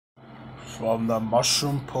from the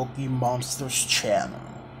MushroomPoke Monsters channel.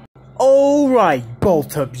 Alright,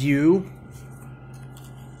 both of you.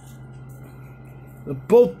 The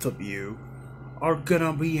both of you are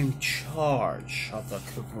gonna be in charge of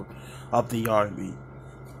the army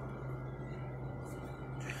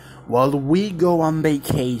while we go on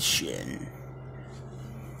vacation.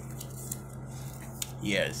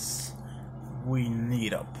 Yes, we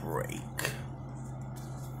need a break.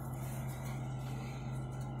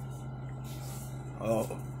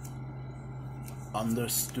 Oh,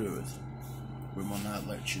 understood. We will not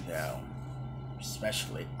let you down.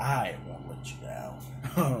 Especially I won't let you down.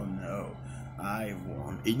 Oh no, I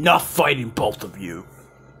won't. Enough fighting, both of you.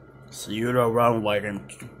 See you around like in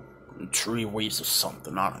 3 weeks or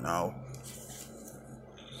something, I don't know.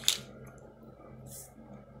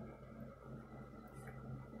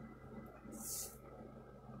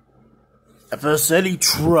 If there's any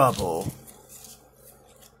trouble,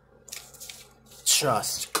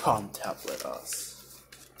 just contact with us.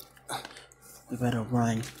 We better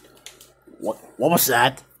run. What was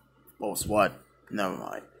that? What was what? Never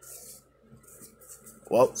mind.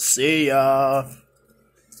 Well, see ya.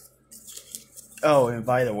 Oh, and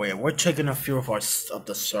by the way, we're taking a few of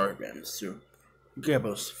the servants to give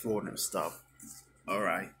us food and stuff.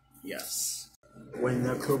 Alright, yes. When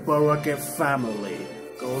the Kubaraka family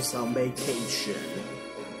goes on vacation.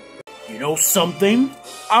 You know something?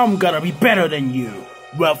 I'm gonna be better than you.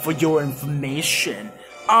 Well, for your information,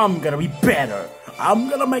 I'm gonna be better. I'm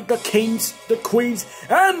gonna make the kings, the queens,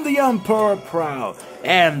 and the emperor proud.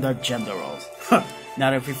 And the generals.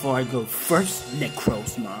 Now that before I go first,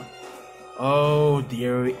 Necrozma. Oh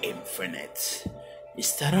dear infinite.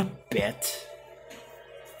 Is that a bet?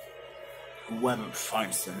 Whoever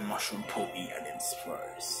finds the MushroomPoke items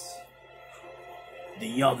first,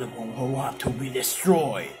 the other one will have to be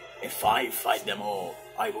destroyed. If I fight them all,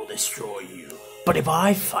 I will destroy you. But if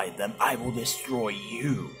I fight them, I will destroy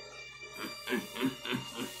you.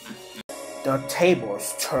 The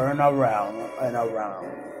tables turn around and around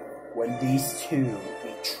when these two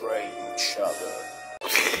betray each other.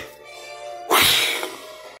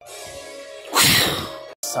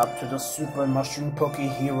 It's up to the Super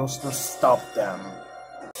MushroomPoke heroes to stop them.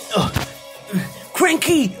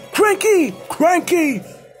 Cranky! Cranky! Cranky!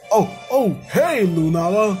 Oh, hey,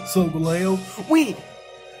 Lunala, Sogaleo. Wait,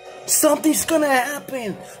 something's gonna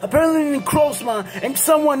happen. Apparently Necrozma and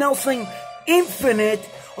someone else named Infinite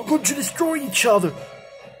are going to destroy each other.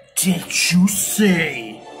 Did you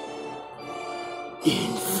say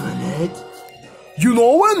Infinite? You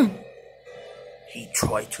know him? He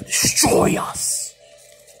tried to destroy us.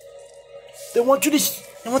 They want to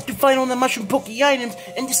fight on the MushroomPoke items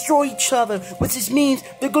and destroy each other, which means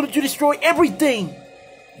they're going to destroy everything.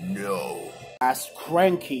 No. As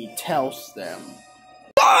Cranky tells them.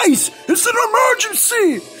 Guys! It's an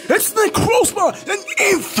emergency! It's Necrozma and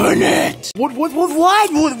Infinite!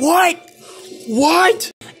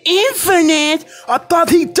 What? Infinite? I thought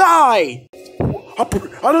he died!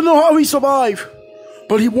 I don't know how he survived.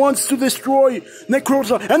 But he wants to destroy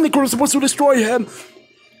Necrozma, and Necrozma wants to destroy him.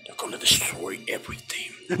 They're gonna destroy everything.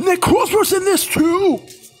 Necrozma's in this too!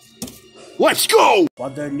 Let's go!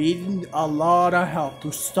 But they're needing a lot of help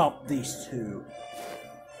to stop these two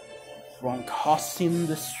from causing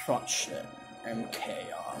destruction and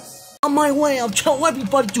chaos. On my way, I'll tell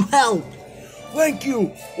everybody to help! Thank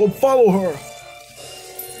you! We'll follow her!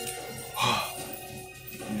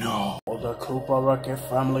 No. Will the Kubaraka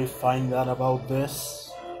family find out about this?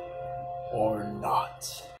 Or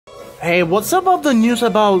not? Hey, what's about the news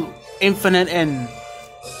about Infinite and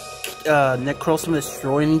Necrozma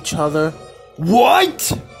destroying each other?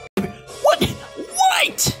 What?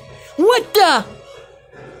 What the?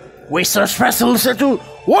 We're supposed to listen to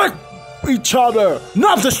what? Each other,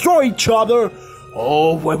 not destroy each other.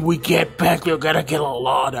 Oh, when we get back, you're gonna get a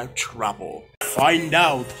lot of trouble. Find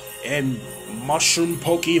out in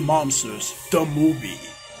MushroomPoke Monsters, the movie.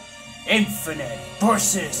 Infinite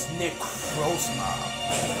versus Necrozma.